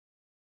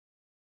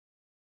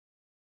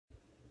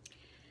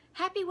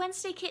Happy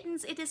Wednesday,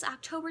 kittens! It is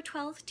October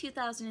 12th,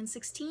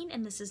 2016,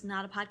 and this is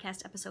Not a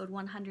Podcast, episode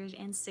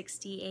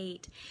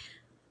 168.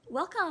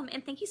 Welcome,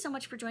 and thank you so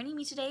much for joining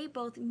me today,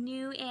 both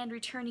new and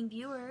returning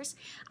viewers.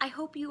 I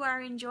hope you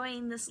are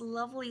enjoying this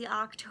lovely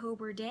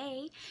October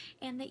day,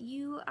 and that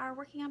you are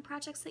working on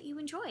projects that you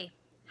enjoy.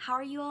 How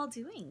are you all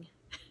doing?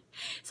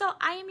 So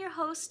I am your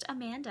host,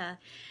 Amanda.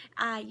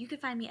 You can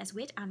find me as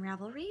Wit on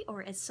Ravelry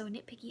or as So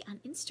Nitpicky on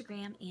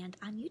Instagram and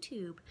on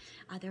YouTube.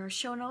 There are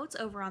show notes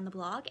over on the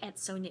blog at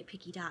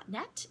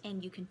sonitpicky.net,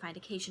 and you can find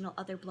occasional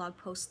other blog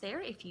posts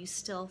there if you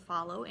still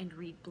follow and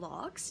read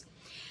blogs.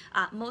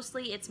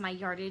 Mostly it's my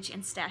yardage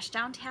and stash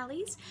down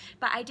tallies,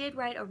 but I did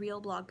write a real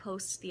blog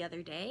post the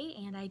other day,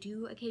 and I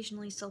do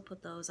occasionally still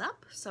put those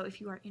up. So if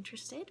you are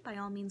interested, by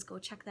all means go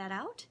check that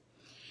out.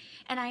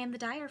 And I am the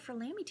dyer for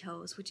Lammy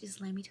Toes, which is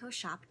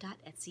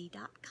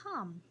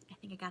lammytoeshop.etsy.com. I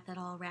think I got that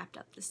all wrapped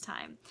up this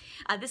time.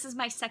 This is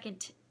my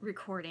second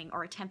recording,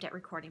 or attempt at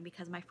recording,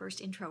 because my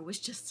first intro was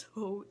just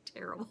so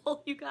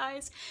terrible, you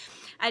guys.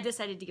 I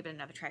decided to give it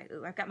another try.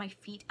 Ooh, I've got my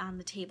feet on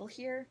the table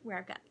here, where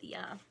I've got the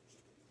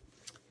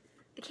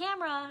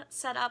camera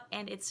set up,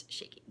 and it's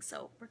shaking.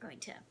 So we're going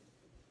to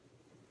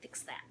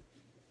fix that.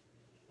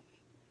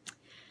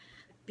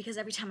 Because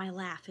every time I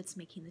laugh, it's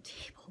making the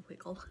table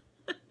wiggle.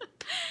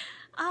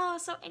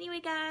 So anyway,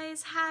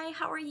 guys, hi,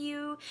 how are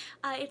you?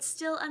 It's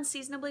still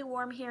unseasonably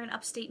warm here in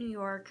upstate New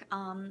York.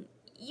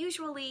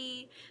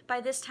 Usually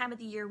by this time of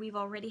the year, we've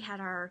already had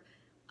our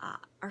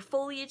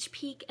foliage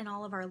peak and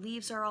all of our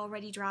leaves are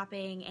already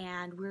dropping,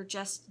 and we're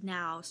just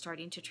now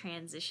starting to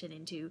transition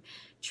into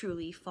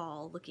truly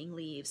fall-looking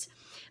leaves.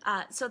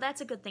 So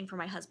that's a good thing for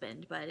my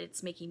husband, but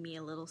it's making me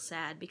a little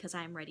sad because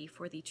I'm ready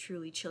for the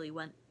truly chilly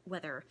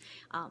weather.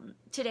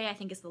 Today I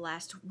think is the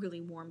last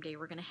really warm day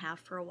we're going to have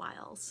for a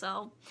while,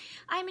 so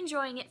I'm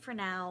enjoying it for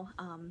now.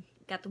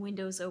 Got the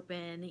windows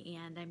open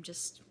and I'm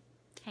just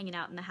hanging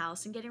out in the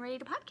house and getting ready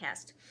to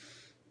podcast.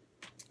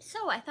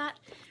 So I thought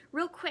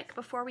real quick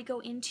before we go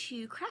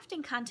into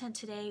crafting content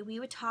today, we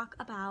would talk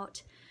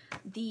about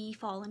the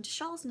Fall into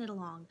Shawls knit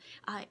along.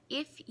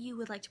 If you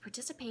would like to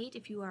participate,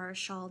 if you are a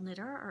shawl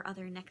knitter or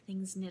other neck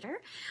things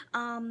knitter,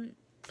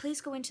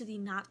 please go into the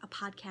Not a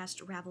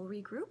Podcast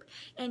Ravelry group,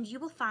 and you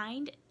will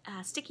find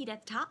stickied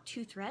at the top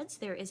 2 threads.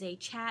 There is a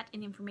chat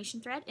and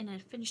information thread and a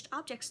finished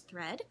objects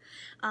thread.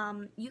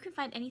 You can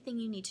find anything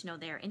you need to know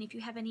there, and if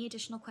you have any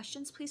additional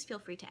questions, please feel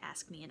free to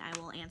ask me and I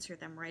will answer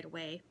them right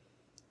away.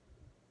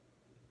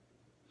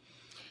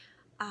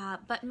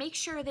 But make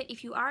sure that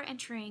if you are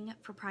entering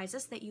for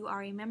prizes that you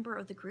are a member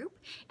of the group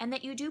and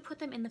that you do put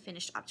them in the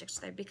finished objects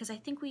thread, because I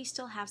think we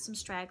still have some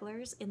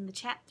stragglers in the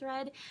chat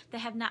thread that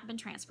have not been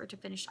transferred to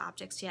finished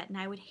objects yet, and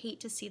I would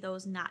hate to see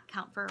those not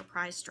count for a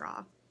prize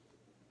draw.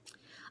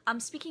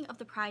 Speaking of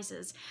the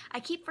prizes, I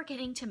keep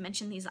forgetting to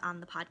mention these on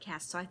the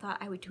podcast, so I thought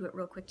I would do it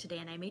real quick today,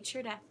 and I made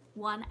sure that,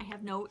 one, I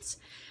have notes,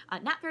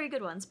 not very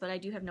good ones, but I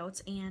do have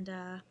notes, and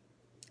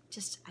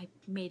I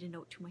made a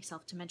note to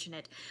myself to mention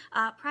it.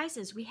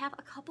 Prizes. We have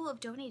a couple of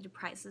donated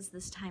prizes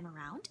this time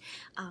around.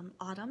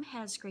 Autumn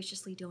has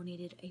graciously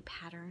donated a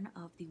pattern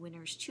of the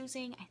winner's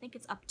choosing. I think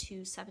it's up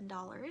to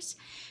 $7.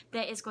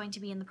 That is going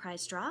to be in the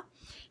prize draw.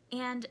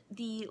 And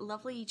the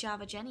lovely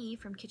Java Jenny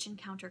from Kitchen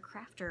Counter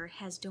Crafter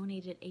has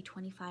donated a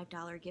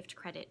 $25 gift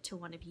credit to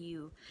one of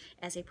you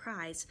as a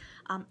prize.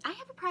 I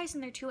have a prize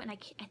in there too, and I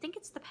think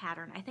it's the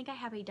pattern. I think I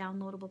have a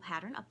downloadable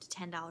pattern up to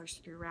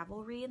 $10 through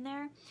Ravelry in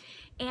there.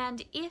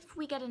 And if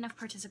we get enough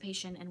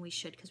participation, and we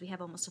should because we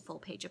have almost a full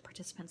page of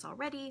participants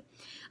already,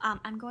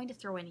 I'm going to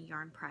throw in a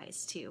yarn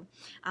prize too.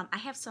 I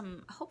have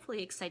some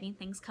hopefully exciting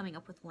things coming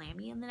up with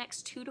Lammy in the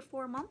next 2 to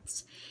 4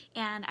 months,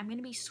 and I'm going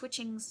to be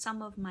switching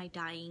some of my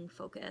dyeing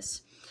focus.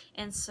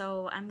 And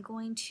so I'm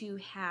going to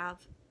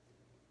have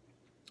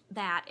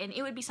that, and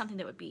it would be something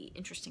that would be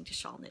interesting to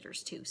shawl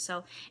knitters too.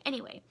 So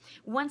anyway,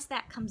 once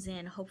that comes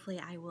in, hopefully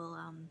I will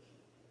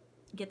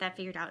get that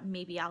figured out, and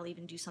maybe I'll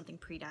even do something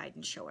pre-dyed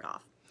and show it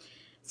off.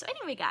 So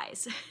anyway,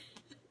 guys,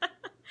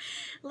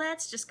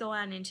 let's just go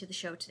on into the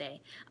show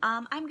today.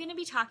 I'm going to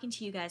be talking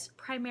to you guys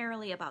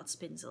primarily about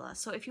Spinzilla.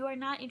 So if you are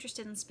not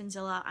interested in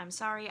Spinzilla, I'm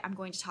sorry. I'm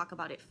going to talk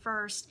about it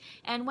first,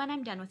 and when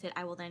I'm done with it,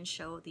 I will then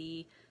show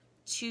the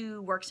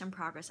 2 works in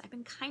progress I've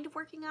been kind of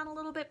working on a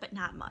little bit, but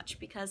not much,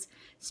 because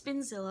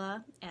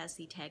Spinzilla, as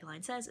the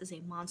tagline says, is a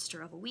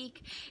monster of a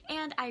week,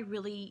 and I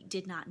really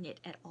did not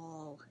knit at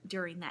all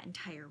during that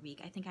entire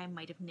week. I think I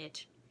might have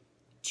knit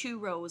 2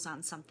 rows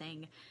on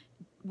something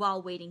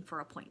while waiting for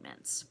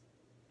appointments.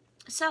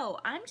 So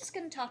I'm just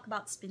going to talk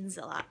about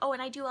Spinzilla. Oh,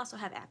 and I do also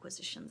have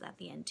acquisitions at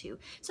the end too.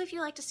 So if you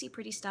like to see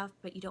pretty stuff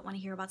but you don't want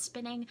to hear about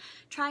spinning,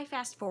 try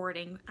fast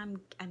forwarding. I'm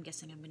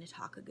guessing I'm going to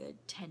talk a good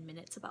 10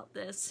 minutes about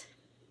this.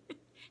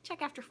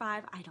 Check after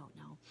 5, I don't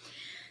know.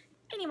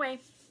 Anyway,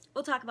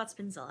 we'll talk about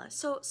Spinzilla.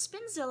 So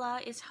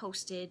Spinzilla is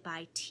hosted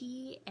by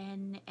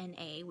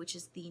TNNA, which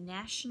is the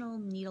National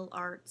Needle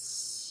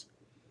Arts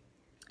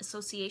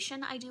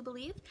Association, I do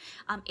believe.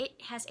 It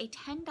has a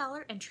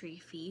 $10 entry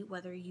fee,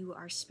 whether you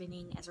are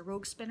spinning as a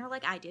rogue spinner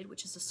like I did,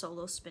 which is a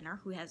solo spinner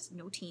who has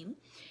no team,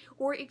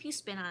 or if you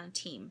spin on a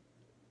team.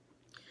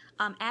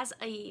 As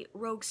a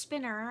rogue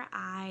spinner,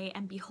 I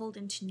am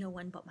beholden to no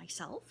one but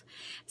myself.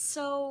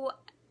 So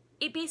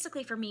it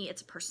basically, for me,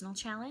 it's a personal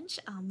challenge.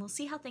 We'll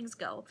see how things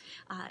go.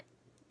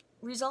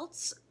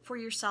 Results for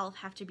yourself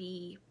have to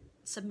be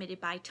submitted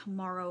by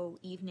tomorrow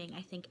evening,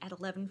 I think at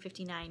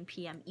 11:59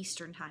 p.m.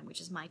 Eastern time,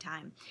 which is my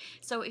time.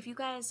 So if you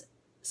guys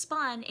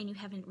spun and you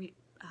haven't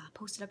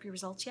posted up your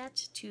results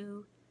yet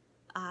to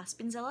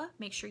Spinzilla,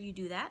 make sure you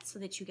do that so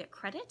that you get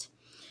credit.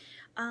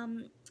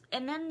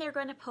 And then they're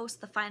going to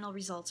post the final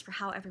results for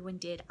how everyone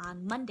did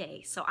on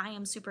Monday. So I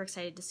am super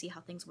excited to see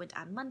how things went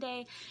on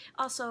Monday.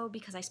 Also,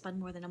 because I spun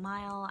more than a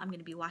mile, I'm going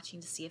to be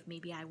watching to see if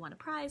maybe I won a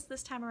prize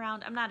this time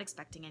around. I'm not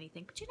expecting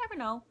anything, but you never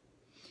know.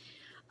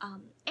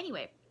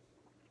 Anyway,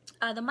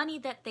 the money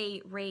that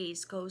they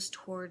raise goes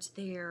towards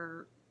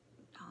their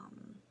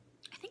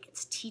I think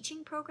it's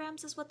teaching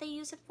programs is what they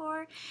use it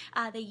for.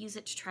 They use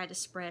it to try to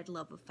spread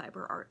love of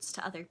fiber arts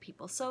to other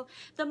people. So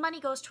the money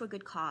goes to a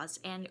good cause,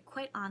 and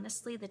quite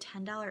honestly, the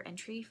 $10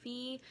 entry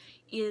fee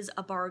is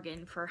a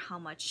bargain for how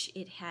much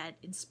it had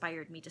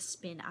inspired me to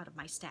spin out of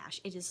my stash.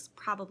 It is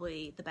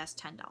probably the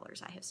best $10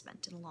 I have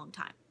spent in a long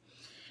time.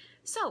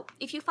 So,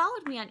 if you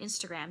followed me on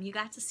Instagram, you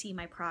got to see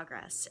my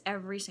progress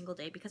every single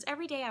day, because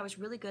every day I was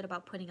really good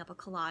about putting up a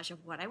collage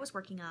of what I was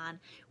working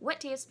on, what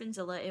day of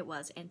Spinzilla it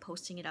was, and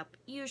posting it up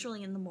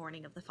usually in the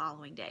morning of the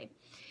following day.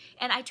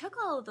 And I took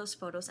all of those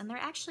photos, and they're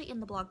actually in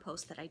the blog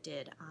post that I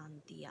did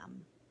on the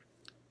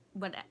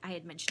when I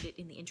had mentioned it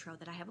in the intro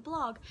that I have a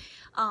blog.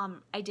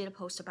 I did a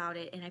post about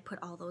it, and I put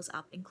all those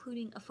up,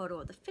 including a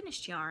photo of the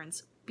finished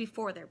yarns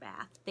before their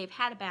bath. They've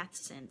had a bath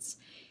since,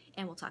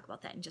 and we'll talk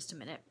about that in just a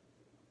minute.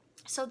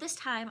 So this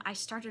time I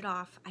started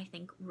off, I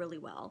think, really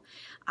well.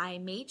 I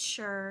made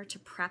sure to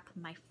prep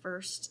my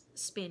first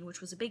spin, which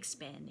was a big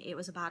spin. It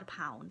was about a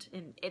pound,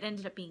 and it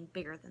ended up being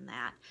bigger than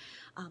that.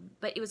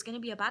 But it was going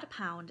to be about a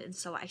pound, and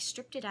so I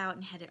stripped it out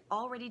and had it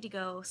all ready to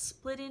go,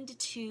 split into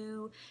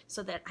two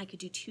so that I could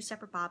do two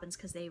separate bobbins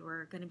because they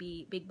were going to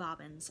be big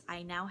bobbins.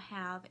 I now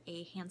have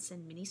a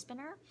Hansen mini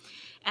spinner,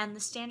 and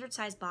the standard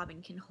size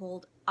bobbin can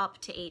hold up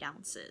to 8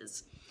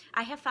 ounces.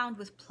 I have found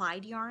with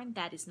plied yarn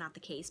that is not the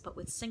case, but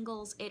with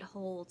singles it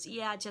holds,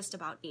 yeah, just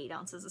about 8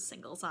 ounces of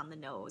singles on the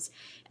nose,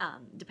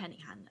 depending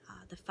on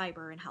the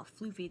fiber and how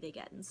floofy they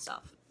get and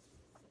stuff.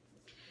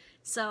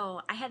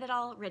 So I had it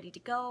all ready to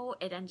go.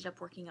 It ended up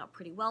working out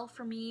pretty well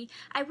for me.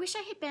 I wish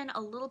I had been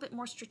a little bit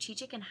more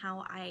strategic in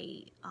how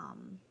I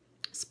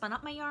spun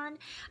up my yarn.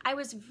 I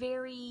was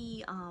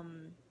very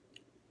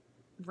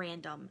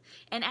random,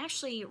 and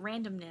actually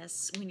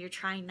randomness, when you're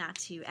trying not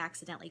to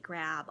accidentally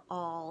grab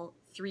all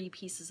 3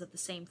 pieces of the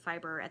same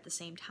fiber at the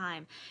same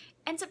time,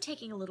 ends up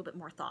taking a little bit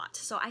more thought.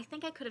 So I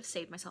think I could have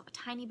saved myself a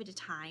tiny bit of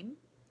time,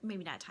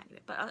 maybe not a tiny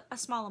bit, but a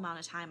small amount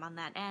of time on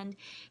that end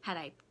had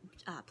I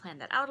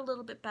planned that out a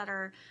little bit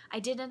better.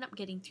 I did end up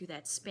getting through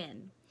that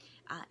spin.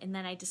 And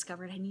then I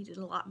discovered I needed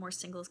a lot more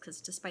singles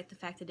because despite the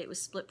fact that it was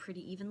split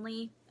pretty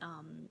evenly,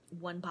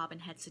 one bobbin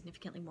had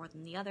significantly more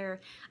than the other.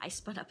 I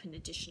spun up an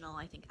additional,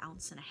 I think, 1.5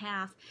 ounces,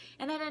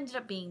 and that ended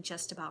up being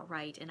just about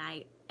right, and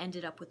I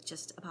ended up with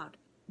just about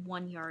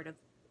 1 yard of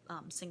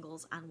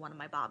singles on one of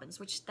my bobbins,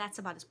 which that's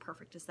about as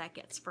perfect as that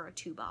gets for a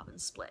 2 bobbin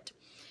split.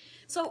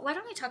 So why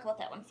don't I talk about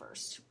that one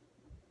first?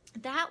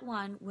 That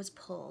one was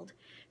pulled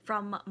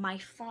from my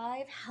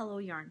 5 Hello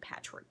Yarn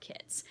patchwork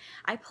kits.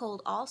 I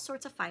pulled all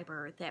sorts of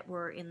fiber that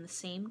were in the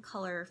same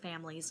color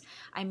families.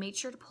 I made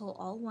sure to pull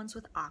all ones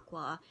with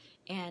aqua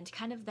and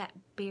kind of that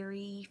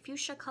berry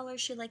fuchsia color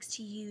she likes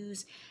to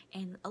use,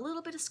 and a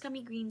little bit of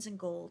scummy greens and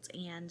golds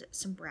and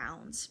some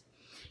browns.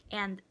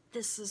 And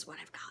this is what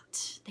I've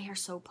got. They are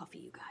so puffy,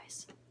 you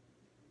guys.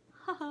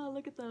 Haha,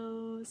 look at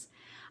those.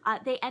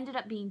 They ended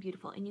up being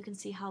beautiful, and you can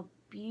see how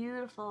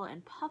beautiful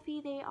and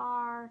puffy they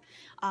are.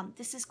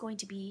 This is going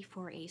to be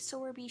for a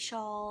Sowerby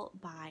shawl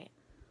by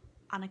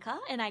Annika,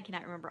 and I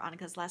cannot remember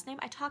Annika's last name.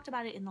 I talked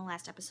about it in the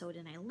last episode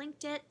and I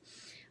linked it.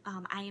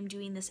 I am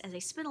doing this as a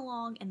spin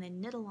along and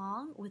then knit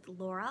along with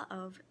Laura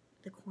of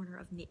the Corner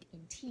of Knit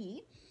and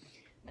Tea.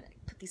 I'm going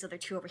to put these other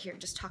 2 over here and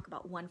just talk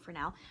about one for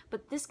now.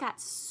 But this got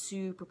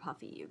super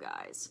puffy, you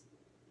guys.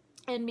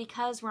 And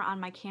because we're on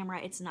my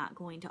camera, it's not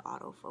going to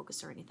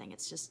autofocus or anything.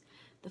 It's just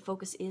the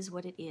focus is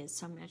what it is.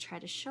 So I'm going to try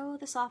to show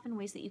this off in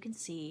ways that you can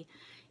see.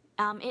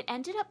 It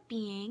ended up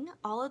being,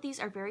 all of these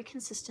are very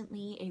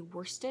consistently a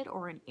worsted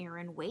or an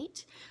Aran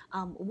weight.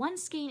 One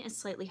skein is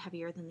slightly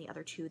heavier than the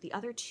other 2. The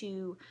other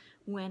 2,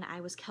 when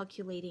I was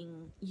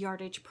calculating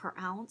yardage per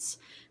ounce,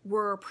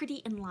 were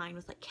pretty in line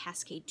with like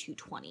Cascade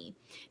 220.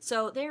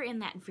 So they're in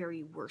that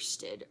very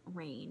worsted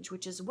range,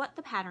 which is what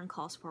the pattern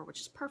calls for,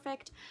 which is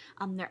perfect.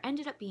 There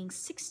ended up being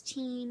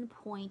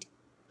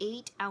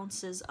 16.8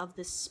 ounces of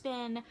this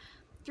spin,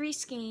 3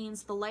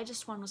 skeins. The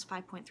lightest one was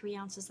 5.3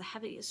 ounces. The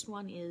heaviest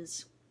one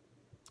is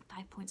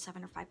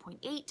 5.7 or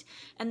 5.8,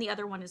 and the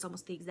other one is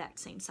almost the exact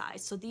same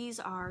size. So these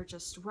are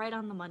just right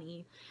on the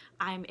money.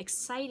 I'm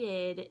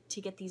excited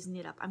to get these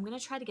knit up. I'm going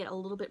to try to get a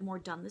little bit more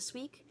done this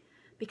week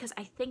because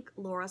I think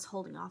Laura's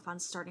holding off on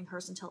starting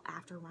hers until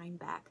after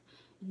Rhinebeck.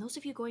 And those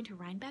of you going to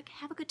Rhinebeck,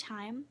 have a good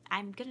time.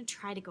 I'm going to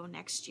try to go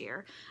next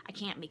year. I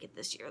can't make it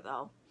this year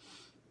though.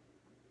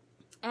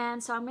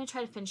 And so I'm going to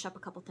try to finish up a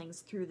couple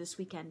things through this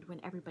weekend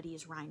when everybody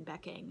is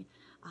Rhinebecking.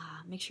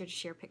 Make sure to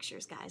share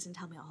pictures, guys, and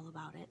tell me all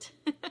about it.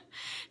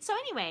 So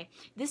anyway,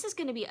 this is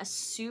going to be a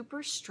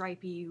super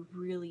stripy,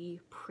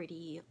 really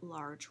pretty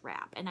large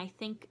wrap. And I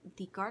think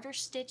the garter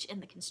stitch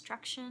and the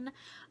construction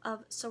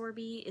of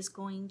Sowerby is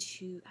going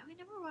to, I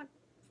never want,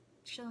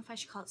 I don't know if I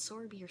should call it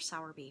Sowerby or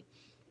Sowerby.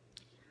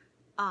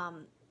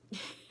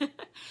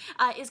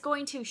 Is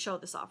going to show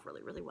this off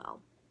really, really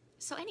well.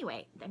 So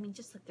anyway, I mean,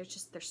 just look, they're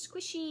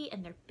squishy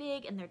and they're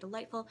big and they're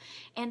delightful.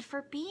 And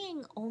for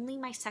being only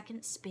my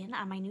second spin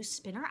on my new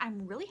spinner,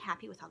 I'm really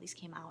happy with how these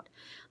came out.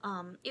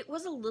 It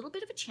was a little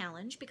bit of a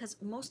challenge because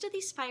most of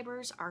these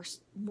fibers are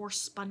more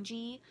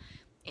spongy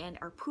and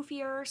are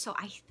poofier. So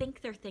I think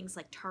they're things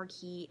like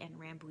Targhee and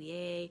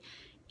Rambouillet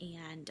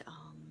and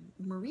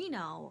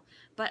Merino,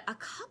 but a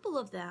couple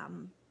of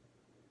them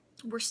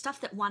were stuff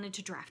that wanted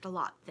to draft a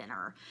lot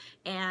thinner.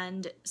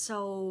 And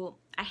so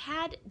I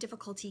had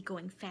difficulty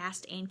going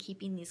fast and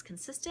keeping these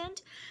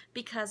consistent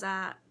because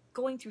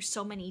going through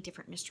so many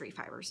different mystery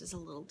fibers is a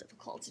little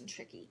difficult and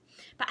tricky.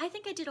 But I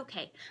think I did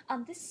okay.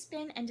 This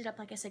spin ended up,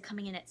 like I said,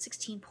 coming in at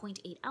 16.8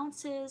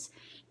 ounces,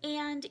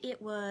 and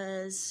it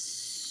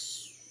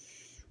was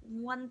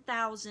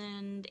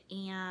 1,000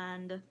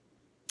 and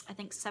I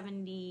think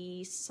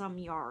 70 some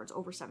yards,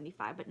 over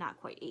 75, but not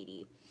quite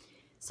 80.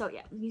 So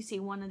yeah, you see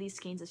one of these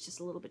skeins is just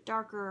a little bit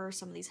darker.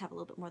 Some of these have a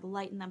little bit more of the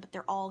light in them, but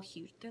they're all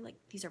huge. They're like,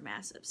 these are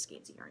massive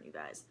skeins of yarn, you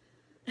guys.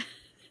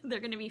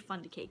 They're going to be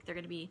fun to cake. They're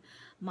going to be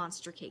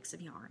monster cakes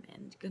of yarn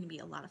and going to be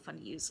a lot of fun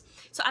to use.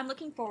 So I'm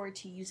looking forward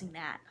to using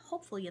that,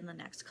 hopefully in the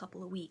next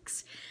couple of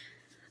weeks.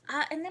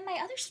 And then my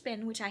other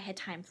spin, which I had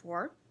time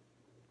for,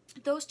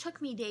 those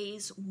took me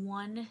days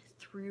 1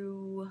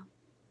 through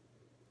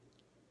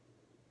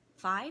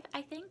 5,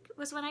 I think,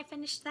 was when I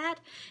finished that.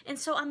 And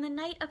so on the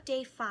night of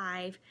day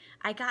 5,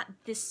 I got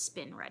this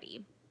spin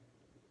ready.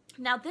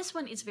 Now this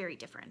one is very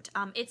different.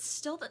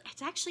 It's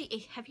actually a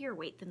heavier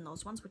weight than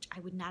those ones, which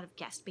I would not have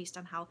guessed based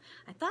on how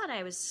I thought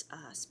I was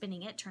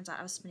spinning it. Turns out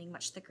I was spinning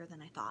much thicker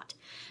than I thought.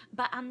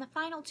 But on the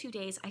final 2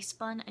 days, I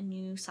spun a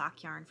new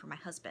sock yarn for my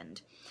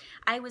husband.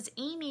 I was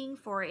aiming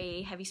for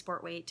a heavy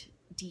sport weight,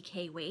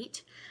 DK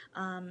weight.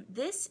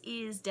 This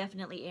is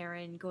definitely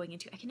Aran going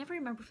into, I can never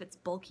remember if it's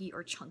bulky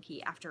or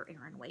chunky after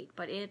Aran weight,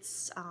 but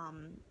it's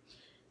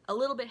a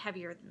little bit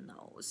heavier than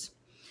those.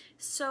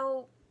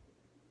 So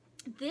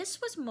this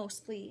was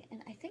mostly,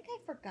 and I think I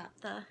forgot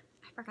the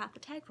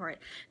tag for it.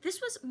 This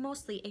was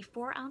mostly a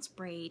 4-ounce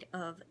braid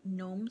of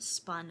gnome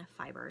spun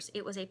fibers.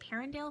 It was a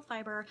Perendale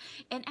fiber,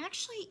 and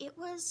actually it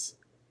was,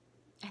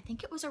 I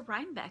think it was a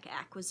Rhinebeck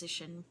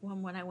acquisition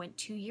when I went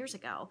 2 years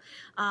ago.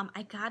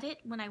 I got it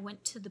when I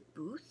went to the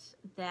booth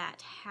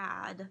that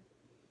had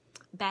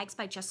Bags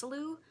by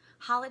Jessalou.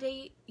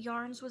 Holiday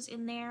Yarns was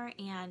in there,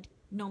 and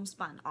Gnome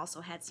Spun also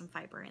had some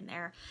fiber in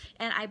there.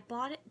 And I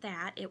bought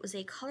that. It was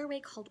a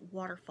colorway called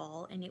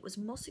Waterfall, and it was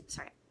mostly,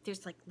 sorry,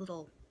 there's like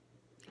little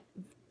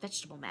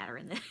vegetable matter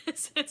in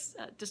this. It's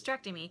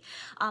distracting me.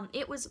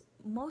 It was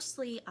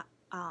mostly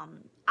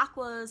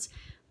aquas,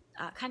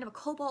 kind of a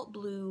cobalt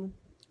blue,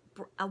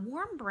 a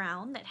warm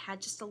brown that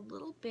had just a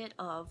little bit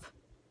of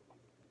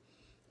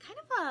kind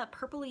of a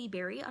purpley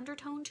berry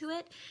undertone to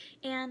it.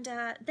 And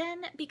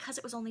then because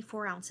it was only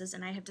 4 ounces,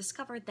 and I have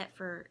discovered that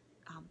for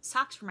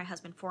socks for my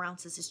husband, 4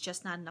 ounces is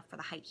just not enough for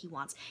the height he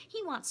wants. He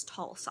wants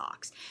tall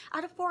socks.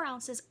 Out of 4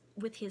 ounces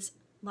with his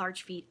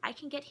large feet, I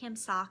can get him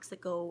socks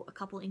that go a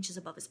couple inches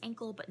above his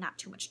ankle, but not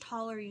too much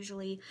taller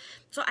usually.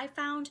 So I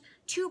found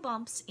 2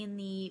 bumps in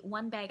the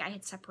one bag I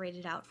had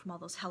separated out from all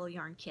those Hello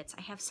Yarn kits.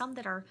 I have some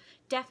that are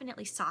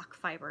definitely sock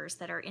fibers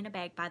that are in a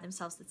bag by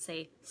themselves that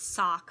say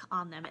sock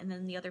on them, and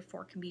then the other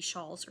 4 can be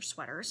shawls or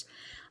sweaters.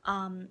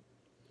 I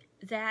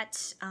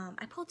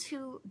pulled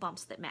 2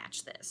 bumps that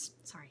match this.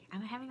 Sorry,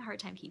 I'm having a hard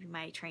time keeping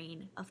my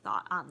train of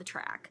thought on the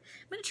track.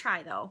 I'm going to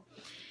try though.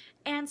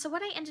 And so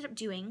what I ended up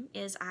doing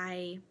is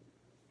I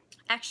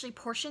actually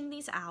portioned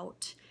these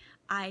out.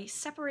 I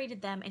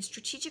separated them and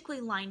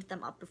strategically lined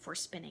them up before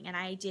spinning. And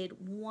I did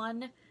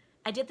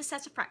the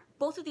sets of,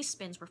 both of these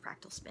spins were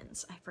fractal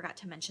spins. I forgot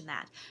to mention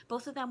that.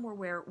 Both of them were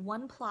where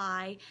one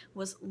ply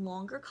was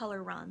longer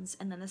color runs,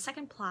 and then the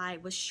second ply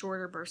was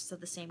shorter bursts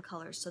of the same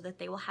colors, so that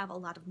they will have a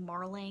lot of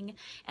marling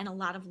and a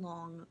lot of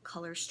long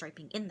color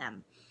striping in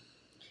them.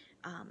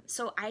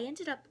 So I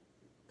ended up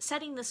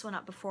setting this one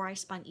up before I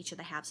spun each of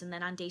the halves, and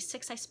then on day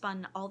 6 I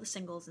spun all the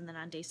singles, and then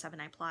on day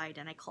 7 I plied,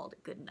 and I called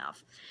it good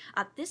enough.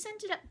 This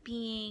ended up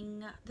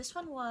being, this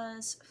one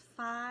was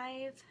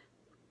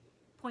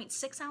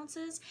 5.6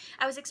 ounces.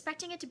 I was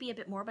expecting it to be a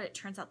bit more, but it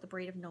turns out the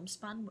braid of Gnome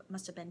Spun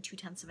must have been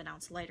 0.2 of an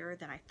ounce lighter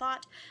than I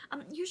thought.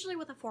 Usually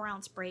with a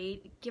 4-ounce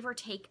braid, give or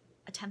take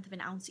 1/10 of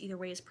an ounce either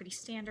way is pretty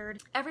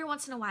standard. Every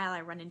once in a while I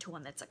run into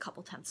one that's a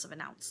couple tenths of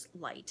an ounce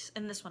light,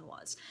 and this one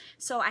was.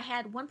 So I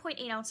had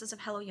 1.8 ounces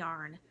of Hello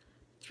Yarn,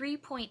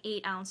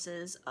 3.8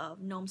 ounces of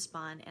Gnome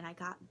Spun, and I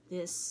got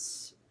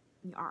this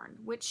yarn,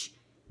 which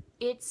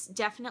It's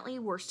definitely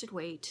worsted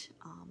weight.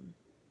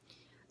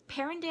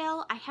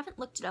 Perendale, I haven't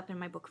looked it up in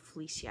my book of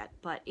fleece yet,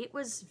 but it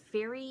was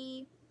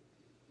very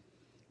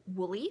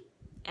woolly,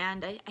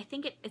 and I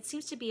think it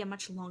seems to be a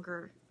much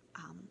longer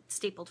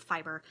stapled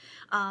fiber.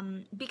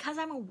 Because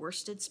I'm a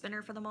worsted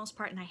spinner for the most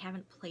part, and I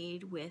haven't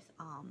played with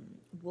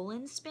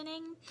woolen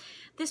spinning,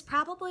 this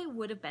probably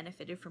would have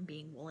benefited from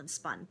being woolen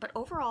spun, but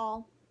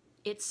overall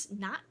it's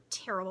not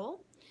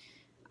terrible.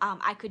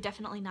 I could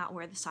definitely not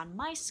wear this on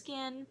my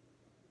skin,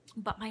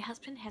 but my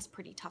husband has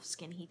pretty tough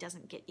skin. He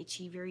doesn't get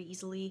itchy very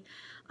easily,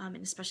 and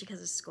especially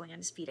because this is going on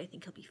his feet, I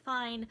think he'll be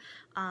fine.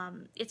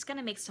 It's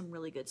gonna make some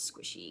really good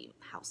squishy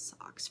house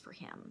socks for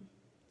him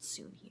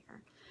soon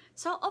here.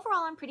 So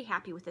overall, I'm pretty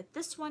happy with it.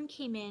 This one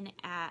came in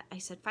at, I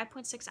said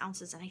 5.6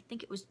 ounces, and I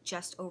think it was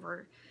just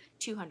over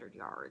 200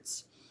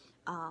 yards.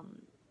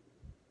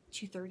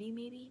 230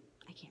 maybe?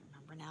 I can't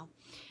remember now.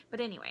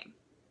 But anyway,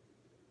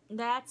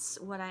 that's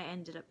what I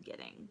ended up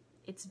getting.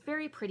 It's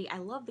very pretty. I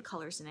love the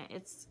colors in it.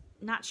 It's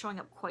not showing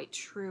up quite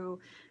true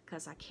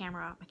because my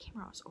camera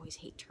always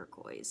hate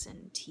turquoise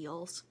and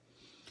teals.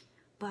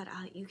 But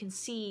you can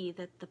see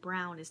that the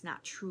brown is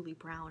not truly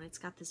brown. It's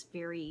got this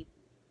very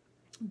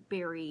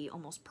berry,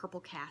 almost purple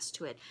cast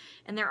to it.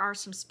 And there are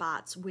some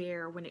spots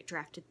where when it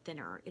drafted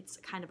thinner, it's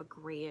kind of a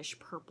grayish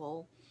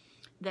purple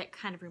that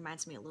kind of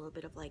reminds me a little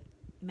bit of like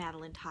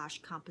Madeline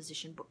Tosh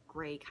composition book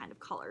gray kind of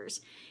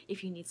colors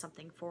if you need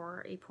something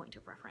for a point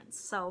of reference.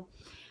 So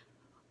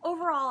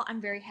overall,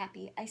 I'm very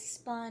happy. I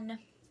spun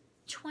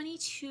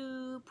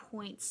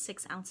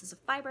 22.6 ounces of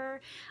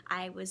fiber.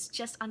 I was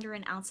just under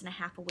 1.5 ounces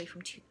away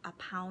from 1.5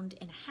 pounds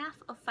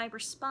of fiber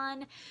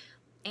spun.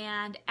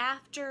 And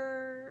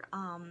after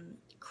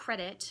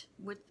credit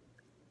with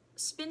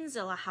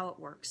Spinzilla, how it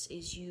works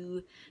is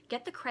you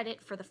get the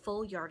credit for the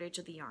full yardage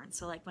of the yarn.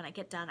 So like when I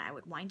get done, I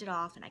would wind it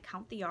off and I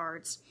count the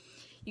yards.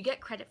 You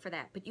get credit for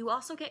that, but you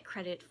also get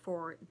credit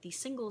for the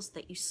singles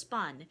that you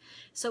spun.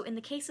 So in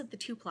the case of the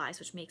 2-plies,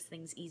 which makes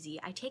things easy,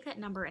 I take that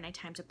number and I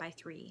times it by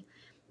 3,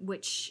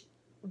 which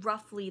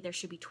roughly there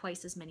should be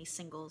twice as many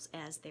singles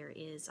as there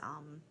is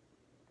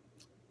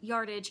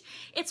yardage.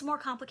 It's more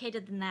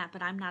complicated than that,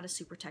 but I'm not a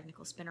super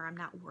technical spinner. I'm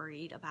not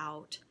worried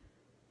about,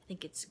 I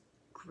think it's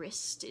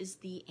grist is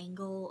the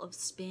angle of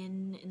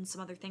spin and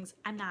some other things.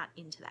 I'm not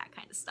into that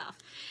kind of stuff.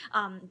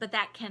 But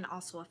that can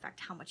also affect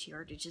how much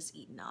yardage is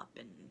eaten up,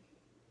 and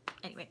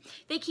anyway,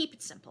 they keep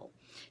it simple.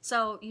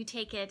 So you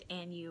take it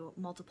and you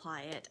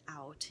multiply it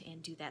out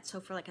and do that.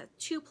 So for like a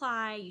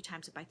 2-ply, you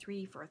times it by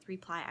 3. For a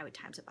 3-ply, I would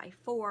times it by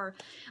 4.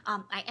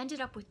 I ended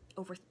up with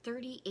over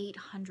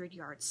 3,800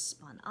 yards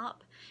spun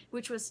up,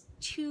 which was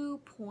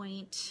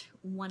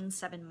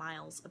 2.17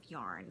 miles of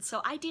yarn.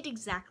 So I did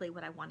exactly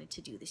what I wanted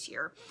to do this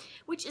year,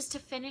 which is to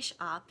finish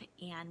up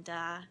and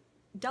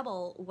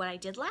double what I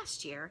did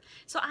last year.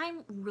 So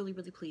I'm really,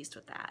 really pleased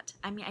with that.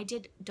 I mean, I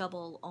did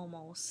double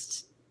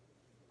almost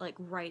like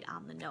right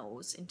on the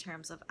nose in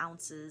terms of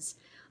ounces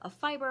of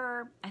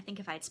fiber. I think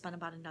if I had spun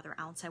about another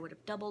ounce, I would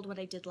have doubled what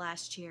I did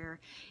last year,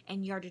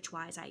 and yardage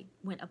wise, I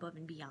went above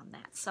and beyond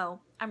that.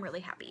 So I'm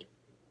really happy.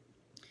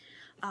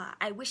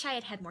 I wish I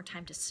had had more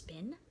time to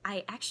spin.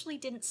 I actually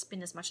didn't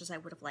spin as much as I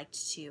would have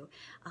liked to.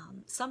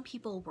 Some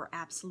people were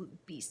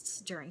absolute beasts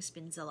during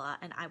Spinzilla,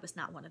 and I was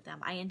not one of them.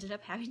 I ended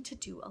up having to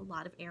do a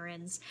lot of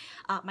errands.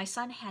 My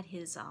son had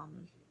his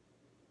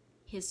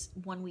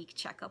 1-week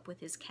checkup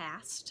with his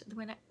cast,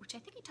 which I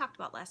think he talked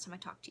about last time I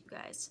talked to you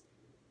guys.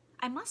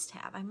 I must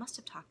have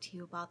talked to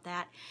you about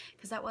that,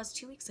 because that was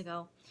 2 weeks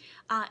ago.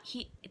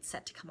 It's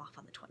set to come off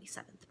on the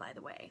 27th, by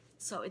the way,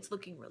 so it's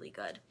looking really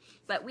good.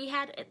 But we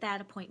had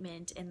that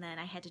appointment, and then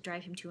I had to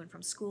drive him to and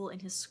from school,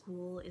 and his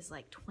school is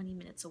like 20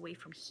 minutes away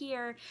from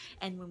here,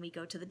 and when we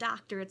go to the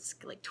doctor, it's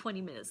like 20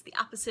 minutes the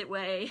opposite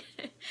way.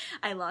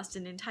 I lost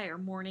an entire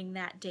morning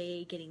that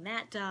day getting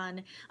that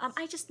done.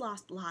 I just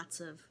lost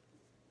lots of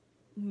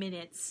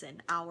minutes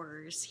and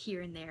hours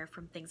here and there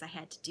from things I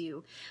had to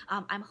do.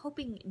 I'm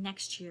hoping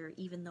next year,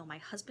 even though my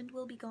husband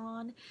will be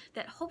gone,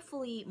 that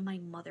hopefully my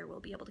mother will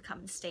be able to come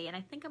and stay, and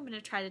I think I'm going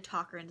to try to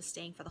talk her into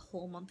staying for the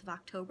whole month of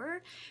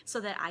October so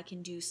that I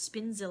can do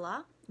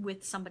Spinzilla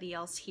with somebody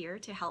else here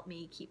to help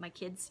me keep my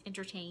kids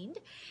entertained,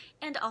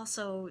 and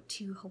also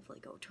to hopefully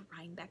go to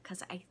Rhinebeck,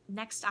 because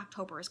next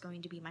October is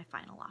going to be my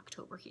final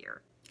October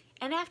here.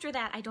 And after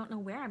that, I don't know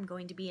where I'm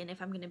going to be and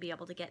if I'm going to be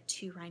able to get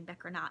to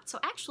Rhinebeck or not. So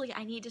actually,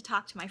 I need to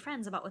talk to my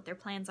friends about what their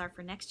plans are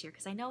for next year,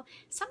 because I know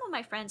some of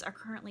my friends are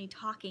currently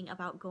talking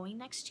about going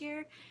next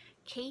year.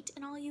 Kate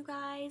and all you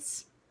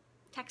guys,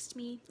 text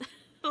me.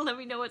 Let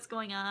me know what's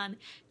going on.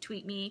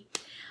 Tweet me.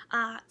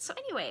 So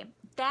anyway,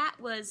 that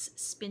was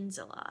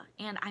Spinzilla,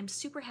 and I'm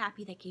super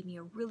happy. That gave me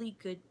a really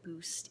good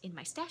boost in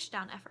my stash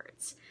down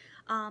efforts.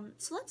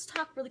 So let's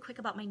talk really quick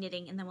about my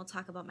knitting, and then we'll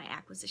talk about my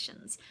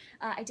acquisitions.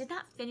 I did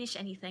not finish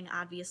anything,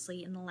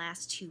 obviously, in the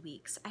last 2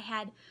 weeks. I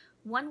had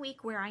 1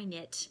 week where I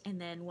knit, and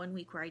then 1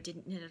 week where I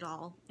didn't knit at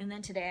all, and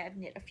then today I've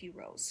knit a few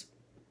rows.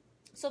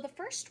 So the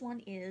first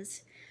one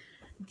is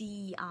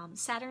the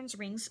Saturn's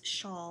Rings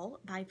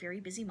shawl by Very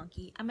Busy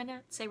Monkey. I'm going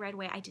to say right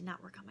away, I did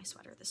not work on my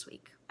sweater this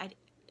week.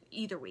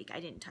 Either week, I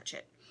didn't touch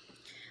it.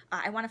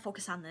 I want to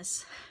focus on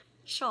this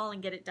shawl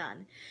and get it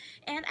done.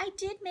 And I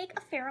did make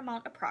a fair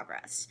amount of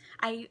progress.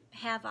 I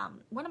have,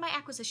 one of my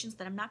acquisitions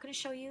that I'm not going to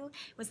show you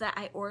was that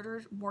I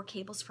ordered more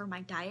cables for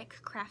my Diet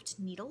Craft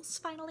needles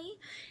finally.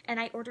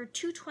 And I ordered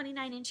two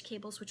 29-inch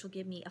cables, which will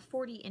give me a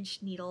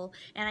 40-inch needle.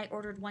 And I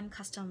ordered one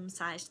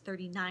custom-sized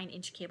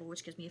 39-inch cable,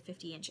 which gives me a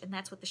 50-inch. And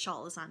that's what the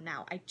shawl is on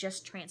now. I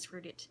just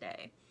transferred it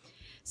today.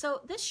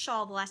 So this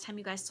shawl, the last time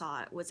you guys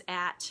saw it, was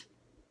at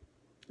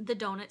the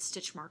donut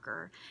stitch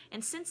marker,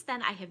 and since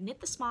then I have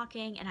knit the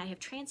smocking and I have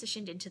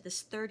transitioned into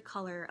this third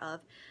color of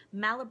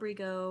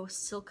Malabrigo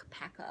Silk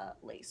Paca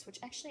lace, which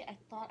actually I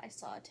thought I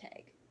saw a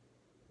tag.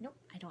 Nope,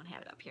 I don't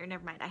have it up here.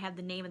 Never mind. I have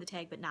the name of the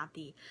tag, but not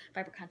the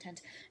fiber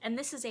content. And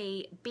this is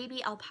a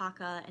baby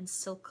alpaca and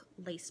silk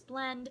lace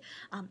blend.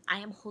 I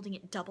am holding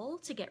it double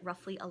to get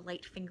roughly a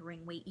light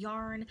fingering weight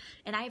yarn,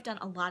 and I have done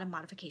a lot of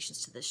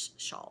modifications to this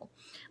shawl.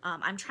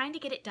 I'm trying to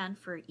get it done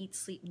for Eat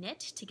Sleep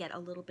Knit to get a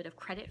little bit of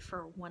credit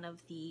for one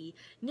of the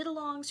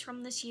knit-alongs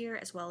from this year,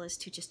 as well as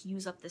to just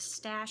use up this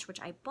stash,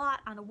 which I bought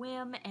on a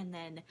whim and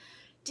then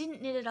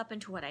didn't knit it up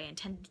into what I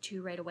intended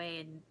to right away,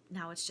 and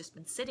now it's just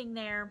been sitting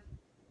there.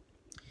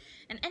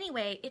 And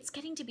anyway, it's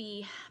getting to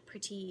be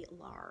pretty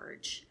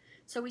large.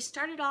 So we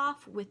started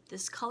off with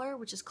this color,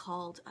 which is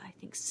called, I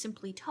think,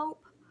 Simply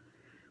Taupe.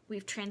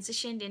 We've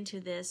transitioned into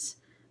this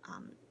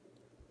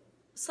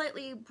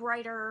slightly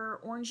brighter,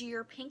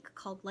 orangier pink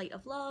called Light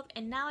of Love,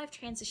 and now I've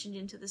transitioned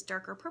into this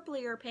darker,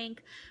 purplier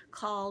pink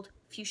called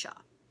Fuchsia.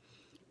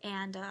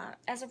 And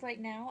as of right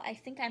now, I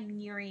think I'm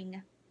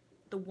nearing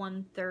the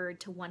 1/3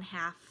 to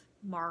 1/2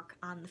 mark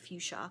on the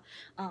Fuchsia.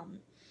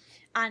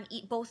 On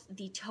both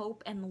the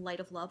taupe and the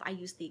Light of Love, I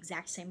used the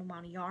exact same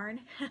amount of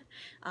yarn,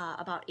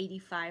 about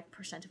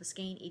 85% of a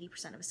skein,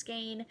 80% of a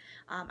skein.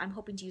 I'm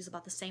hoping to use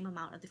about the same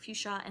amount of the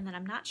fuchsia, and then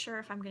I'm not sure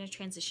if I'm going to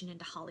transition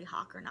into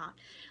hollyhock or not.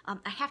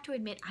 I have to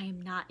admit, I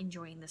am not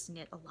enjoying this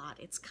knit a lot.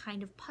 It's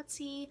kind of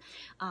putsy,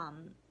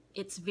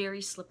 it's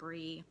very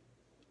slippery,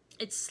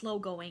 it's slow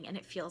going, and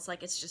it feels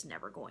like it's just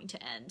never going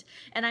to end.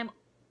 And I'm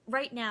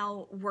right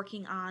now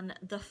working on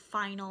the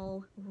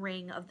final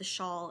ring of the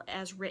shawl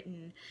as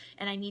written,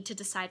 and I need to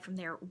decide from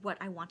there what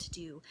I want to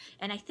do.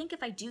 And I think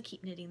if I do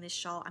keep knitting this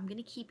shawl, I'm going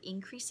to keep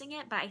increasing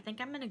it, but I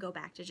think I'm going to go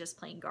back to just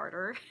plain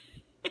garter.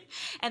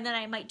 And then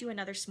I might do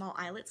another small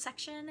eyelet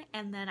section,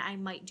 and then I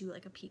might do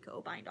like a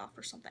picot bind off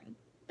or something.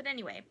 But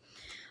anyway,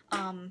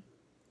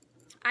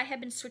 I have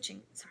been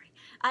switching, sorry.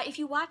 If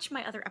you watch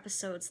my other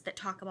episodes that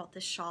talk about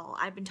this shawl,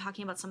 I've been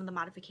talking about some of the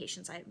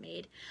modifications I've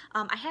made.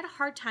 I had a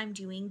hard time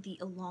doing the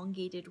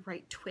elongated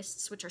right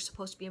twists, which are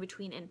supposed to be in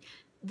between, and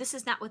this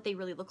is not what they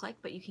really look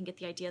like, but you can get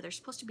the idea. They're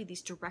supposed to be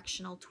these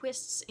directional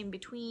twists in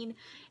between.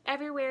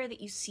 Everywhere that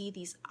you see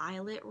these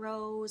eyelet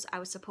rows, I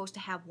was supposed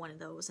to have one of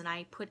those, and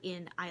I put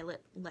in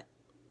eyelet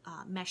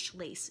mesh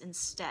lace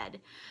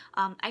instead.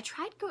 I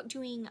tried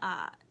doing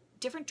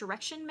different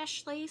direction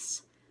mesh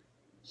lace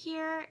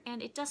here,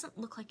 and it doesn't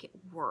look like it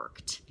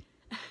worked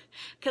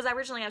because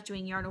originally I was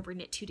doing yarn over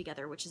knit 2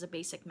 together, which is a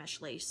basic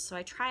mesh lace. So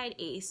I tried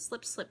a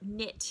slip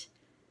knit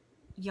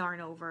yarn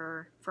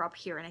over for up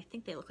here, and I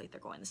think they look like they're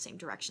going the same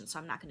direction, so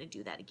I'm not going to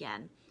do that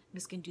again. I'm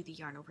just going to do the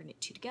yarn over knit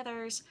 2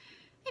 togethers.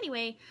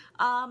 Anyway,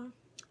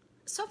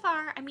 so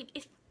far, I mean,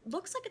 it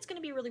looks like it's going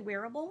to be really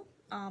wearable.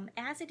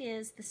 As it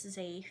is, this is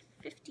a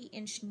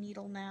 50-inch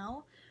needle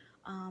now.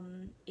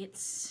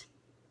 It's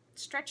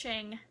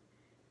stretching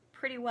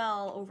pretty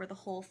well over the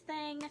whole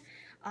thing.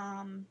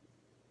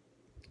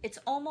 It's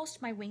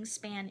almost my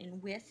wingspan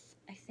in width.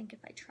 I think if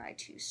I try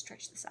to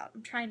stretch this out,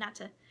 I'm trying not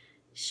to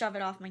shove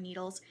it off my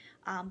needles,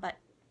 but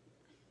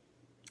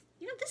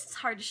you know, this is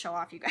hard to show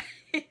off, you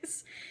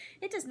guys.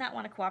 It does not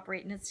want to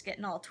cooperate, and it's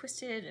getting all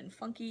twisted and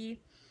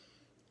funky.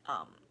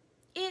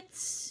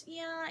 It's,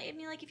 yeah, I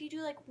mean, like if you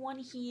do like one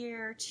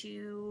here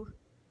to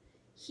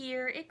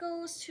here, it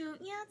goes to,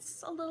 yeah,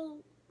 it's a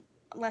little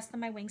less than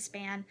my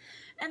wingspan.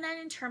 And then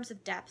in terms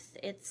of depth,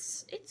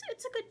 it's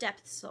a good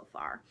depth so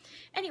far.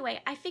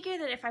 Anyway, I figure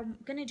that if I'm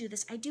gonna do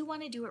this, I do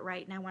want to do it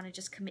right, and I want to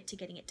just commit to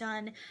getting it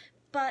done.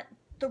 But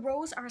the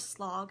rows are a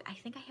slog. I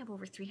think I have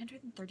over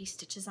 330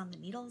 stitches on the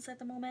needles at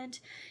the moment,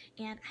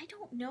 and I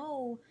don't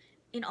know,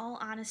 in all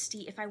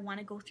honesty, if I want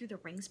to go through the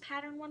rings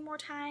pattern one more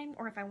time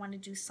or if I want to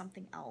do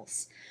something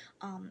else.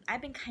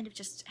 I've been kind of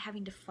just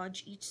having to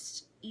fudge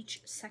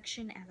each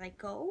section as I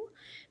go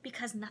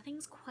because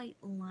nothing's quite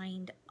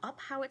lined up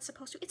how it's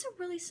supposed to. It's a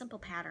really simple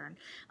pattern.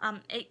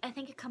 I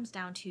think it comes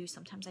down to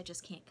sometimes I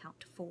just can't count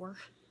to 4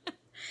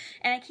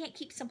 and I can't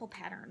keep simple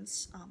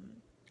patterns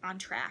on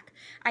track.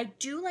 I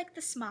do like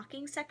the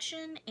smocking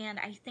section, and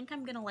I think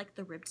I'm gonna like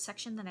the ribbed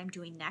section that I'm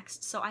doing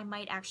next, so I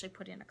might actually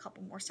put in a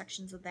couple more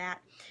sections of that,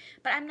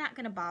 but I'm not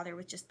gonna bother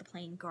with just the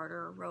plain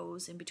garter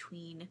rows in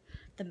between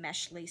the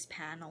mesh lace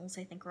panels,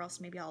 I think, or else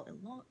maybe I'll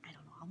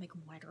make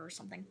them wider or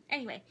something.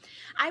 Anyway,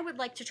 I would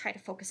like to try to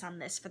focus on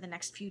this for the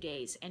next few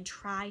days and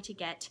try to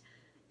get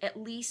at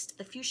least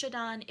the fuchsia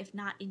done, if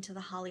not into the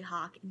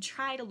hollyhock, and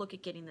try to look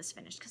at getting this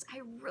finished because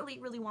I really,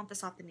 really want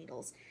this off the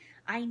needles.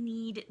 I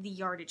need the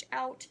yardage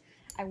out.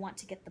 I want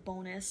to get the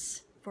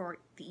bonus for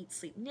the Eat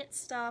Sleep Knit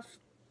stuff.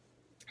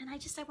 and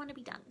I want to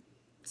be done.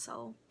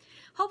 So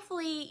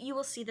hopefully you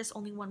will see this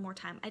only one more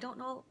time. I don't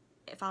know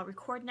if I'll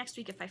record next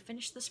week. If I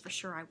finish this, for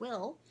sure I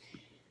will.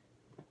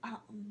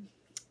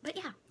 But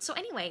yeah, so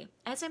anyway,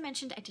 as I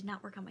mentioned, I did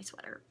not work on my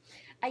sweater.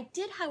 I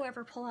did,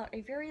 however, pull out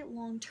a very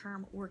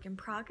long-term work in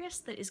progress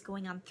that is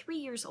going on 3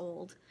 years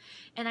old,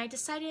 and I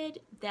decided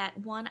that,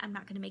 one, I'm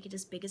not going to make it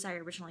as big as I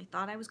originally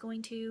thought I was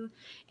going to,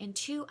 and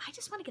two, I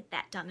just want to get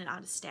that done and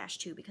out of stash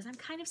too, because I'm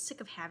kind of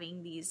sick of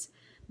having these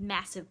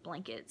massive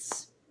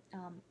blankets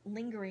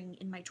lingering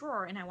in my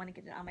drawer, and I want to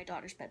get it on my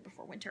daughter's bed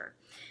before winter.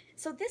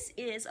 So this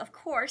is, of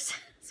course,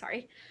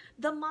 sorry,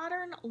 the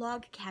Modern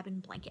Log Cabin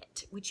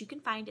Blanket, which you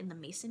can find in the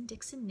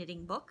Mason-Dixon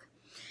Knitting Book.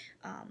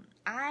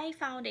 I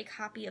found a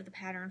copy of the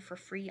pattern for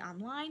free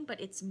online,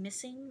 but it's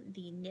missing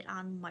the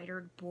knit-on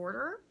mitered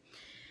border.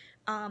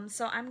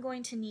 So I'm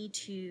going to need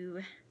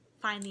to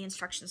find the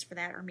instructions for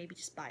that, or maybe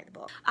just buy the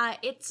book.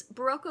 It's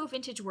Barocco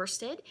Vintage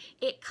Worsted.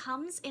 It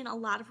comes in a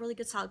lot of really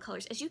good solid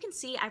colors. As you can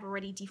see, I've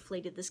already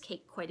deflated this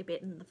cake quite a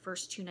bit in the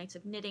first 2 nights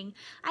of knitting.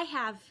 I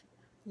have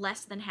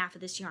less than half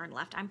of this yarn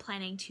left. I'm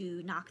planning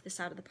to knock this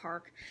out of the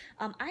park.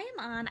 I am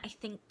on, I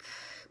think,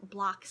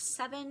 block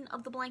 7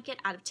 of the blanket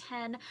out of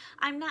 10.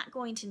 I'm not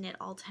going to knit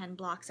all 10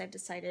 blocks, I've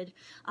decided.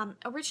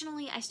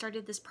 Originally, I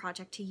started this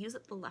project to use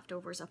up the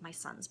leftovers of my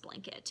son's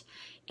blanket,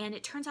 and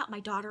it turns out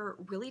my daughter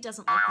really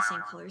doesn't like the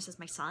same colors as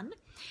my son,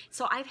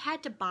 so I've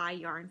had to buy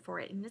yarn for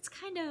it, and it's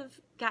kind of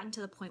gotten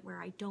to the point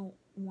where I don't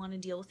want to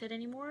deal with it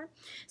anymore.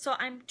 So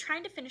I'm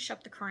trying to finish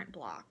up the current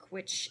block,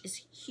 which is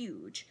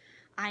huge.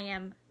 I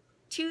am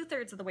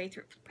 2/3 of the way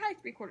through,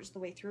 probably 3/4 of the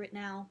way through it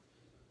now.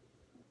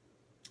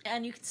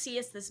 And you can see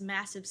it's this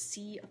massive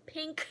sea of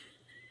pink.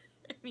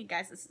 I mean,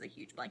 guys, this is a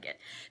huge blanket.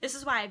 This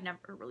is why I've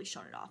never really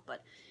shown it off.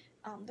 But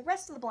the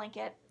rest of the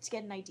blanket, to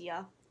get an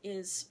idea,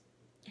 is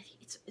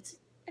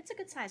it's a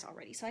good size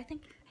already. So I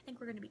think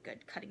we're going to be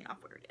good cutting it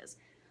off where it is.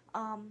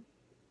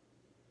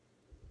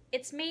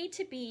 It's made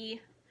to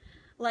be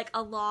like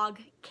a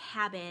log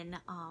cabin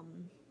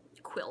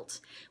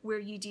quilt, where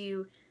you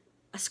do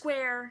a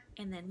square,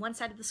 and then one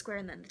side of the square,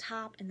 and then the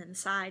top, and then the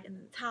side, and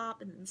then the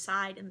top, and then the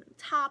side, and then the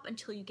top,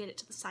 until you get it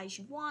to the size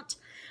you want,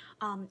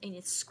 and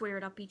it's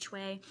squared up each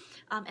way.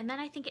 And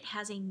then I think it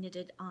has a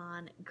knitted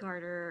on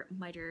garter,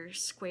 miter,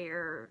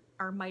 square,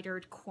 or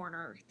mitered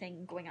corner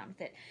thing going on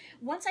with it.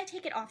 Once I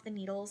take it off the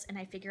needles and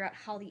I figure out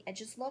how the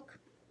edges look,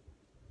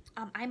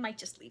 I might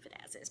just leave it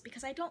as is,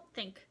 because I don't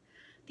think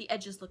the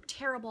edges look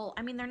terrible.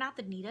 I mean, they're not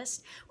the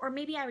neatest, or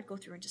maybe I would go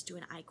through and just do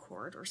an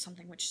I-cord or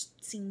something, which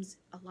seems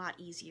a lot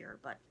easier,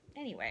 but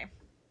anyway.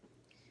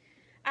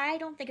 I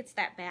don't think it's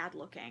that bad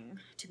looking,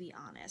 to be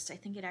honest. I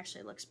think it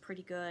actually looks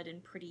pretty good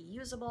and pretty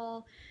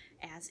usable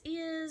as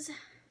is.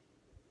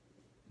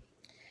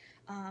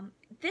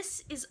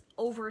 This is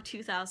over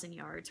 2,000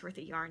 yards worth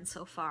of yarn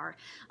so far,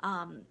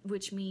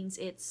 which means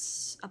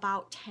it's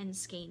about 10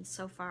 skeins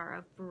so far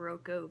of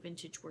Barocco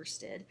Vintage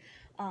Worsted.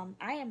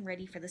 I am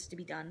ready for this to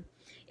be done.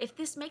 If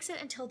this makes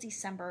it until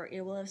December,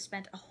 it will have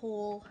spent a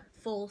whole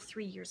full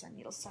 3 years on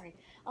needles. Sorry,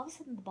 all of a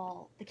sudden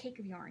the cake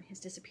of yarn has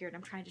disappeared.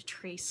 I'm trying to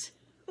trace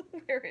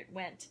where it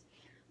went.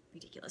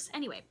 Ridiculous.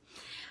 Anyway,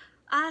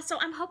 so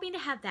I'm hoping to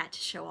have that to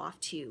show off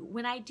too.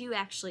 When I do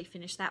actually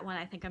finish that one,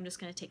 I think I'm just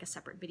going to take a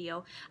separate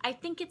video. I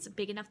think it's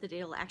big enough that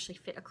it'll actually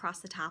fit across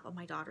the top of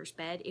my daughter's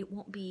bed. It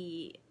won't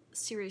be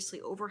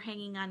seriously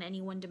overhanging on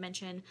any one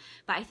dimension,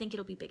 but I think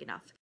it'll be big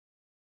enough.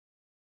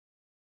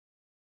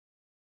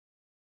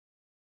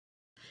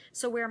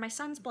 So where my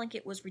son's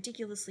blanket was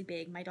ridiculously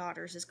big, my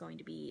daughter's is going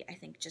to be, I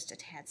think, just a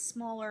tad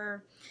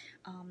smaller.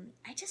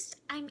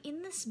 I'm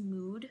in this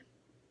mood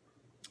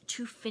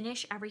to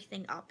finish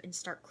everything up and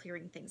start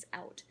clearing things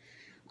out.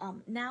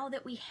 Now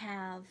that we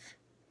have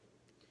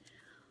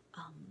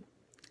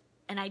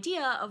an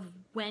idea of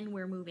when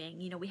we're moving,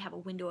 you know, we have a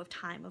window of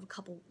time of a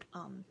couple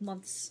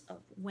months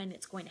of when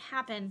it's going to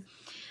happen,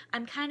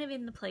 I'm kind of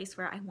in the place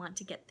where I want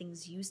to get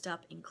things used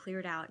up and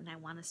cleared out, and I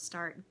want to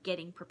start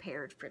getting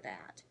prepared for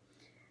that.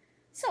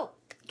 So,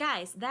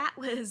 guys, that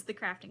was the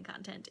crafting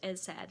content,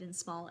 as sad and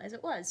small as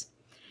it was.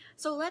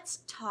 So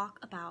let's talk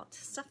about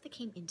stuff that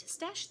came into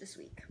stash this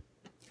week,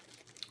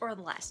 or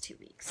the last 2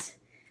 weeks.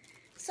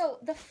 So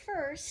the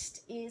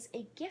first is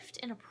a gift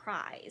and a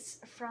prize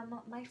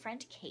from my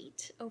friend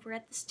Kate over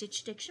at the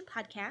Stitch Addiction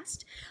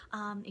podcast.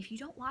 If you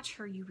don't watch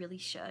her, you really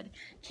should.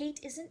 Kate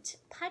isn't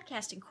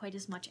podcasting quite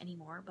as much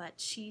anymore, but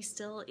she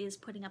still is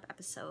putting up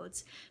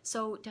episodes,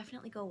 so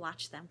definitely go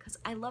watch them, because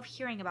I love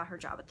hearing about her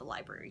job at the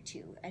library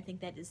too. I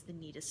think that is the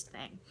neatest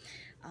thing.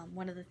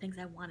 One of the things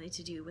I wanted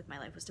to do with my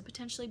life was to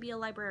potentially be a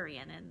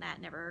librarian, and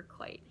that never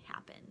quite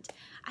happened.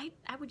 I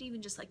would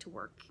even just like to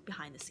work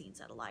behind the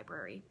scenes at a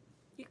library.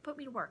 You can put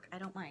me to work, I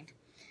don't mind.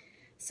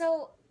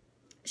 So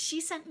she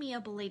sent me a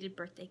belated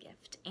birthday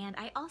gift, and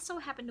I also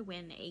happened to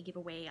win a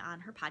giveaway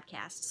on her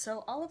podcast,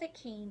 so all of it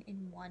came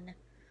in one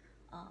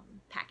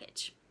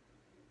package.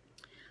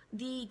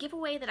 The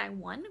giveaway that I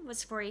won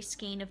was for a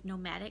skein of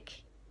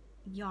nomadic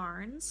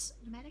yarns.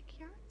 Nomadic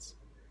yarns?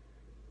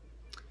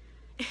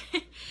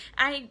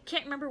 I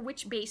can't remember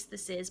which base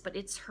this is, but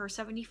it's her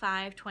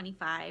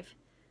 75-25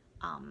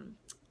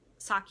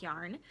 sock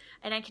yarn,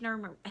 and I can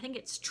remember, I think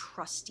it's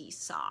Trusty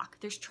Sock.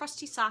 There's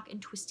Trusty Sock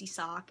and Twisty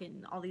Sock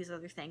and all these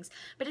other things,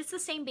 but it's the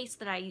same base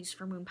that I use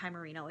for Moon Pie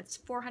Merino. It's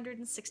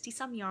 460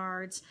 some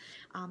yards.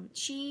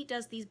 She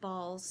does these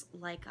balls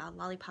like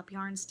Lollipop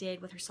Yarns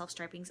did with her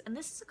self-stripings, and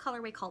this is a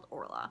colorway called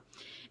Orla,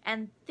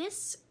 and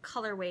this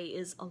colorway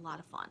is a lot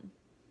of fun.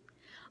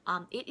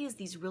 It is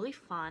these really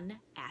fun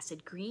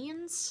acid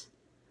greens,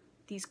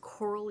 these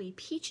corally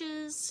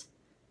peaches,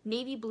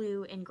 navy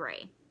blue, and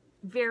gray.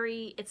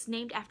 It's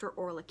named after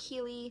Orla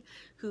Keeley,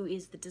 who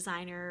is the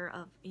designer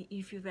of,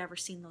 if you've ever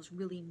seen those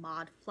really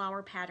mod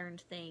flower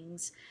patterned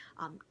things.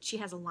 She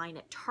has a line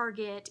at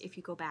Target. If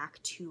you go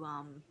back to,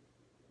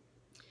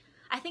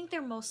 I think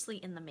they're mostly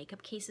in the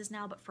makeup cases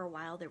now, but for a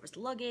while there was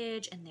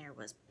luggage and there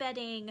was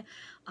bedding,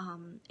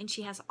 and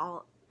she has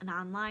an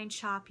online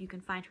shop. You can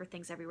find her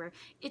things everywhere.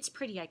 It's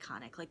pretty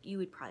iconic. Like, you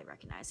would probably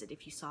recognize it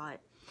if you saw it.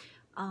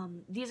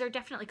 These are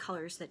definitely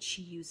colors that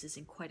she uses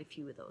in quite a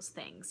few of those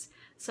things.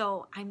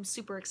 So I'm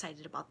super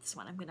excited about this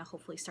one. I'm going to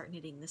hopefully start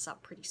knitting this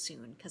up pretty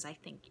soon because I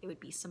think it would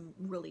be some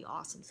really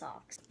awesome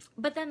socks.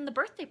 But then the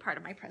birthday part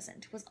of my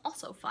present was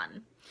also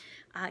fun.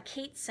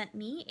 Kate sent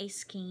me a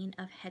skein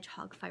of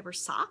hedgehog fiber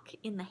sock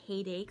in the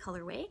Heyday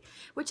colorway,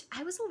 which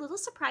I was a little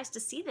surprised to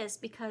see this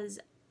because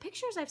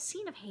pictures I've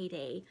seen of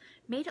Heyday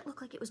made it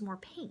look like it was more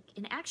pink,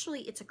 and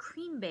actually it's a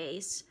cream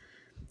base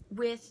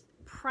with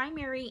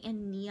primary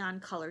and neon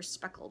colors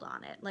speckled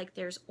on it. Like,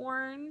 there's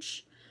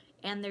orange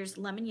and there's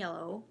lemon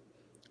yellow.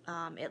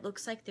 It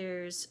looks like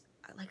there's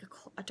like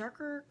a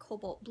darker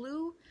cobalt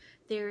blue.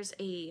 There's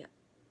a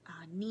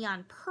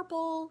neon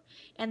purple,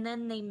 and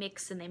then they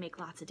mix and they make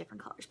lots of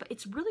different colors, but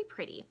it's really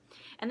pretty.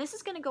 And this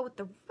is going to go with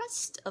the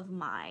rest of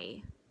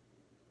my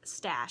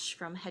stash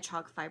from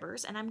Hedgehog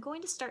Fibers, and I'm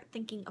going to start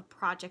thinking of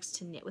projects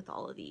to knit with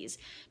all of these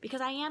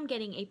because I am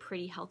getting a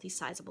pretty healthy,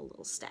 sizable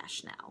little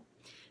stash now.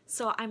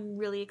 So I'm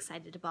really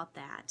excited about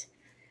that.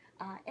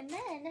 And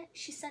then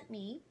she sent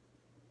me,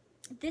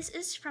 this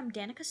is from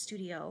Danica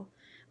Studio,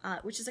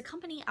 which is a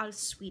company out of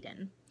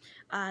Sweden.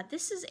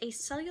 This is a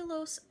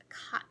cellulose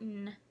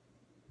cotton,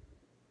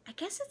 I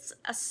guess it's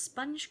a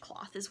sponge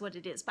cloth is what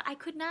it is, but I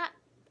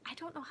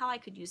don't know how I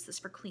could use this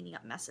for cleaning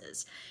up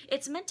messes.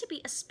 It's meant to be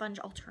a sponge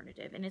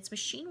alternative, and it's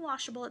machine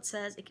washable. It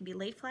says it can be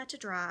laid flat to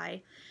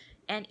dry,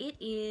 and it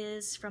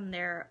is from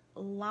their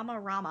Llama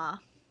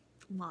Rama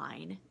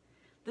line.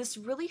 This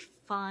really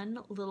fun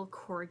little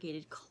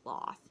corrugated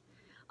cloth.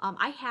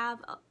 I have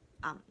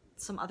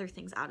some other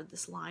things out of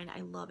this line.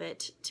 I love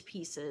it to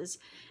pieces.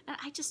 And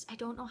I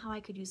don't know how I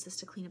could use this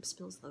to clean up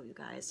spills though, you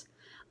guys.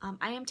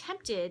 I am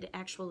tempted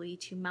actually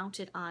to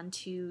mount it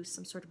onto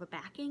some sort of a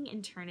backing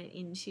and turn it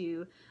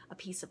into a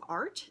piece of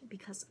art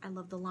because I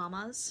love the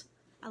llamas.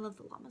 I love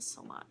the llamas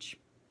so much.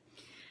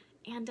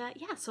 And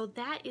yeah, so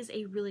that is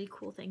a really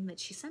cool thing that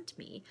she sent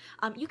me.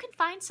 You can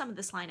find some of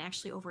this line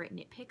actually over at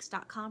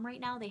knitpicks.com right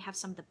now. They have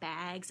some of the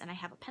bags, and I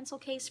have a pencil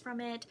case from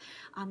it.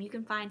 You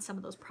can find some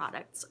of those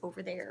products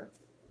over there.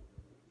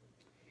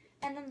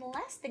 And then the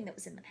last thing that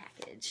was in the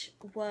package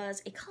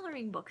was a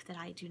coloring book that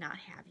I do not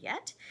have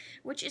yet,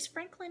 which is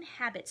Franklin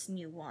Habit's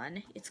new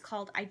one. It's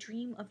called I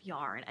Dream of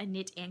Yarn, a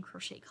knit and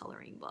crochet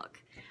coloring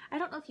book. I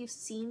don't know if you've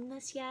seen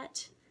this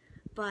yet,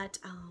 but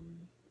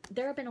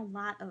there have been a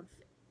lot of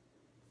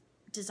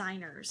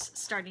designers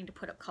starting to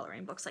put up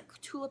coloring books. Like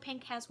Tula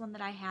Pink has one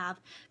that I have,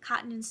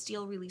 Cotton and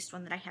Steel released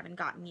one that I haven't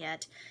gotten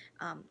yet,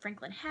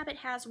 Franklin Habit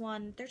has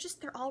one.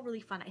 They're all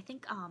really fun. I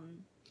think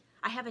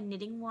I have a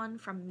knitting one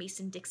from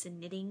Mason Dixon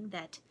Knitting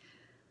that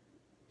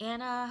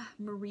Anna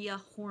Maria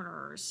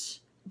Horner's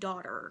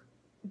daughter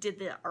did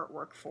the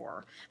artwork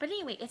for. But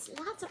anyway, it's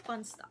lots of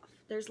fun stuff.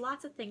 There's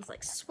lots of things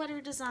like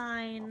sweater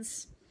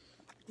designs,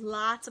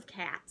 lots of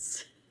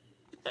cats.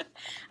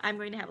 I'm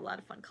going to have a lot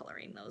of fun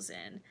coloring those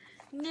in.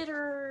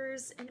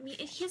 Knitters, and I mean,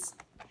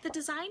 the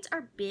designs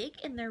are big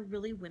and they're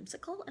really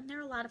whimsical and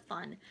they're a lot of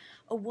fun.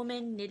 A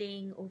woman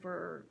knitting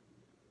over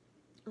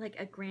like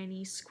a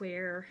granny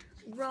square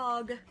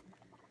rug,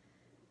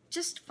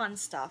 just fun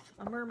stuff.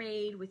 A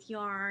mermaid with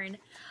yarn.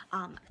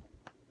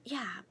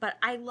 Yeah, but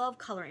I love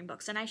coloring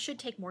books, and I should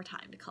take more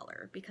time to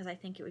color because I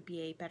think it would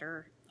be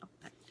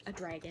a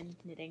dragon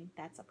knitting.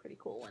 That's a pretty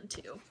cool one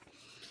too.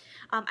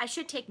 I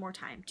should take more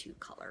time to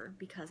color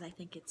because I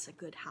think it's a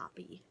good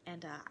hobby,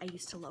 and I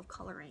used to love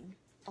coloring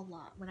a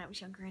lot when I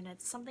was younger, and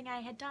it's something I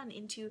had done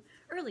into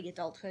early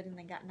adulthood and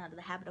then gotten out of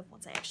the habit of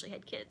once I actually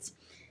had kids.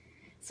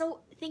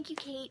 So thank you,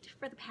 Kate,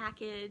 for the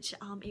package.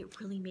 It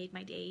really made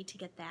my day to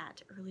get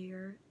that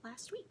earlier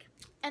last week.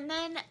 And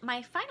then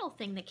my final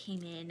thing that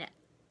came in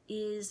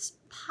is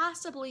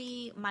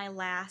possibly my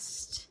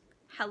last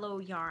Hello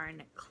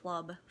Yarn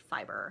Club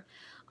fiber.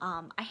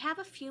 I have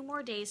a few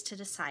more days to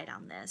decide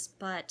on this,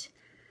 but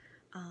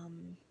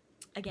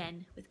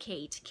again, with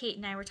Kate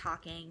and I were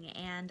talking,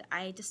 and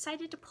I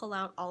decided to pull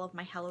out all of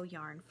my Hello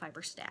Yarn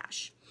fiber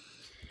stash.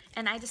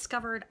 And I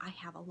discovered I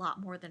have a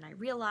lot more than I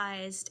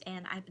realized,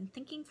 and I've been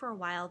thinking for a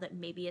while that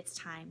maybe it's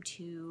time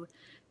to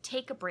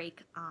take a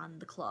break on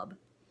the club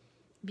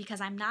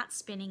because I'm not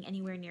spinning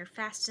anywhere near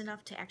fast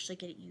enough to actually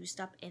get it used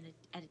up at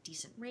a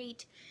decent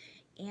rate,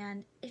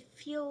 and it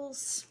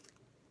feels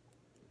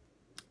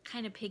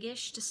kind of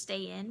piggish to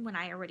stay in when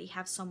I already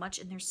have so much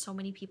and there's so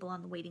many people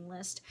on the waiting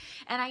list.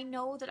 And I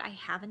know that I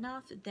have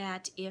enough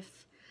that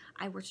if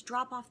I were to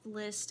drop off the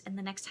list and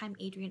the next time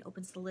Adrian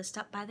opens the list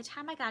up, by the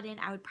time I got in,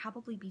 I would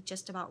probably be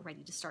just about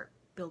ready to start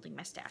building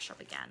my stash up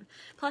again.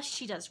 Plus,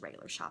 she does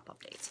regular shop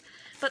updates.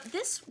 But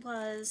this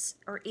was,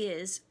 or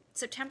is,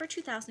 September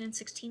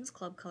 2016's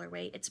club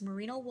colorway. It's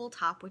merino wool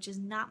top, which is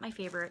not my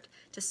favorite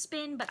to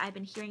spin, but I've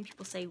been hearing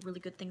people say really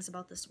good things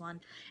about this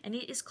one, and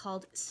it is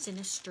called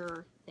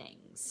Sinister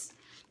Things.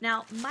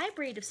 Now, my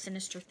braid of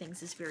Sinister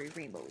Things is very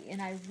rainbowy,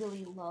 and I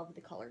really love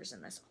the colors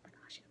in this. Oh my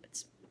gosh,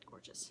 it's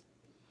gorgeous.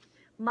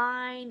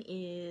 Mine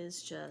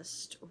is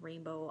just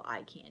rainbow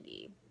eye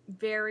candy.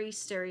 Very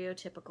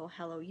stereotypical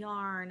Hello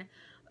yarn,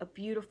 a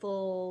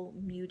beautiful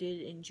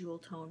muted and jewel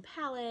tone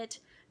palette.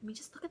 I mean,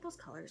 just look at those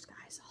colors,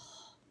 guys. Oh.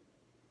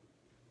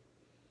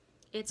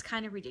 It's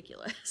kind of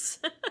ridiculous.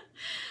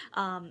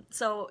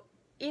 So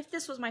if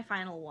this was my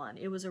final one,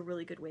 it was a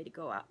really good way to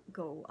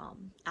go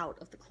out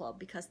of the club,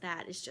 because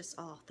that is just,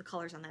 oh, the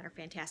colors on that are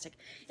fantastic.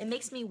 It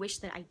makes me wish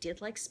that I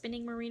did like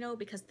spinning merino,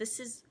 because this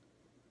is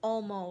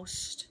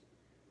almost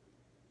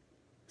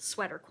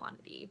sweater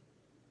quantity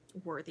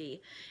worthy.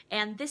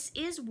 And this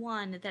is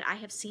one that I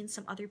have seen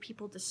some other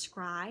people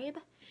describe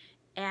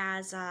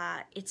as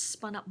it's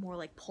spun up more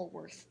like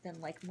Polworth than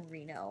like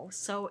merino,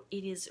 so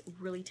it is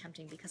really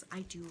tempting because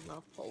I do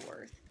love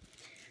Polworth.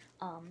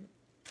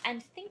 I'm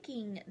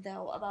thinking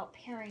though about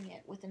pairing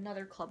it with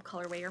another club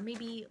colorway, or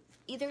maybe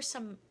either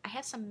I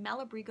have some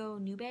Malabrigo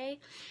Nube,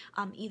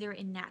 either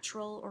in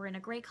natural or in a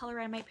gray color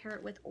I might pair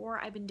it with,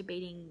 or I've been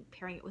debating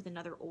pairing it with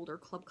another older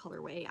club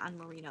colorway on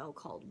merino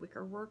called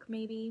Wickerwork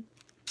maybe.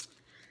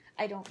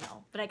 I don't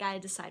know, but I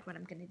gotta decide what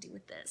I'm gonna do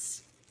with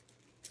this.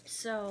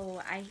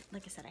 So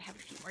like I said, I have a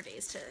few more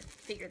days to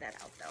figure that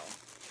out though.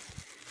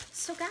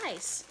 So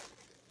guys,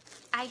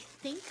 I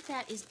think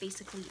that is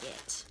basically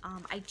it.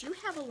 I do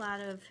have a lot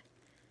of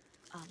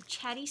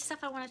chatty stuff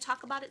I want to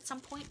talk about at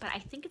some point, but I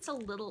think it's a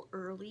little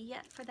early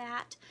yet for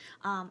that.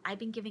 I've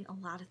been giving a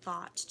lot of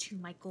thought to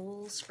my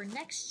goals for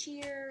next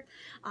year,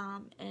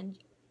 and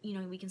you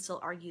know, we can still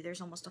argue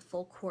there's almost a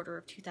full quarter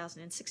of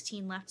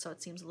 2016 left, so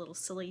it seems a little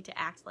silly to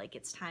act like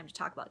it's time to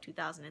talk about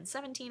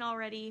 2017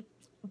 already.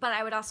 But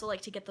I would also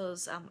like to get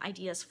those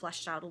ideas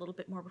fleshed out a little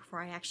bit more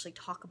before I actually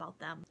talk about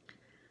them,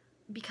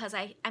 because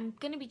I'm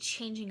going to be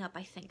changing up,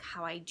 I think,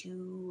 how I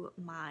do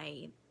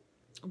my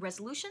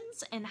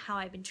resolutions and how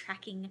I've been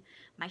tracking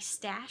my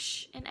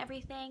stash and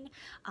everything.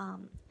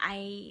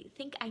 I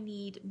think I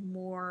need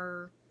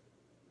more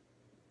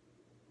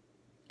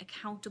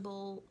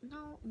accountable,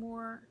 no,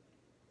 more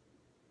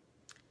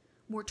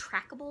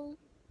trackable.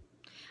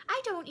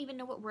 I don't even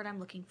know what word I'm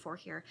looking for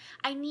here.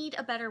 I need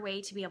a better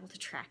way to be able to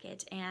track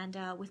it, and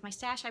with my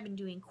stash I've been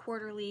doing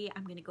quarterly,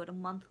 I'm going to go to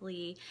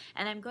monthly,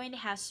 and I'm going to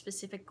have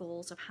specific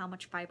goals of how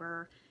much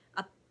fiber,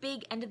 a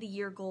big end of the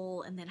year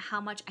goal, and then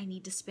how much I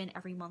need to spend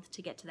every month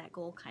to get to that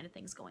goal kind of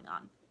things going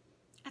on.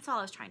 That's all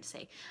I was trying to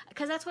say,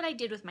 because that's what I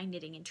did with my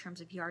knitting in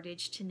terms of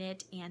yardage to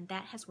knit, and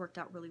that has worked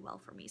out really well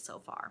for me so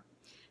far.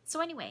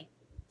 So anyway,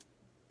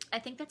 I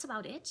think that's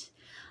about it.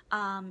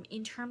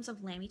 In terms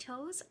of Lammy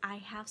Toes, I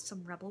have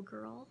some Rebel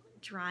Girl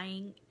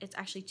drying. It's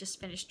actually just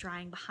finished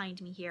drying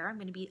behind me here. I'm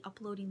going to be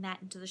uploading that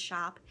into the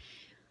shop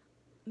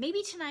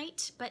maybe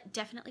tonight, but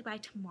definitely by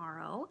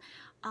tomorrow.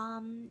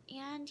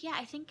 And yeah,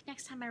 I think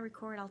next time I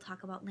record, I'll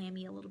talk about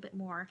Lammy a little bit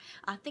more.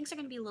 Things are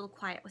going to be a little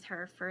quiet with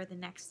her for the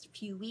next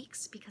few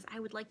weeks, because I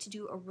would like to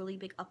do a really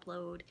big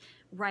upload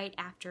right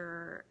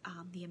after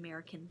the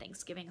American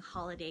Thanksgiving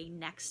holiday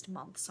next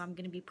month. So I'm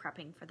going to be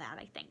prepping for that,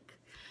 I think.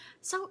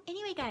 So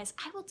anyway, guys,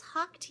 I will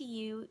talk to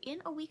you in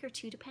a week or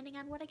two, depending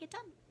on what I get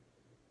done.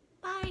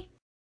 Bye!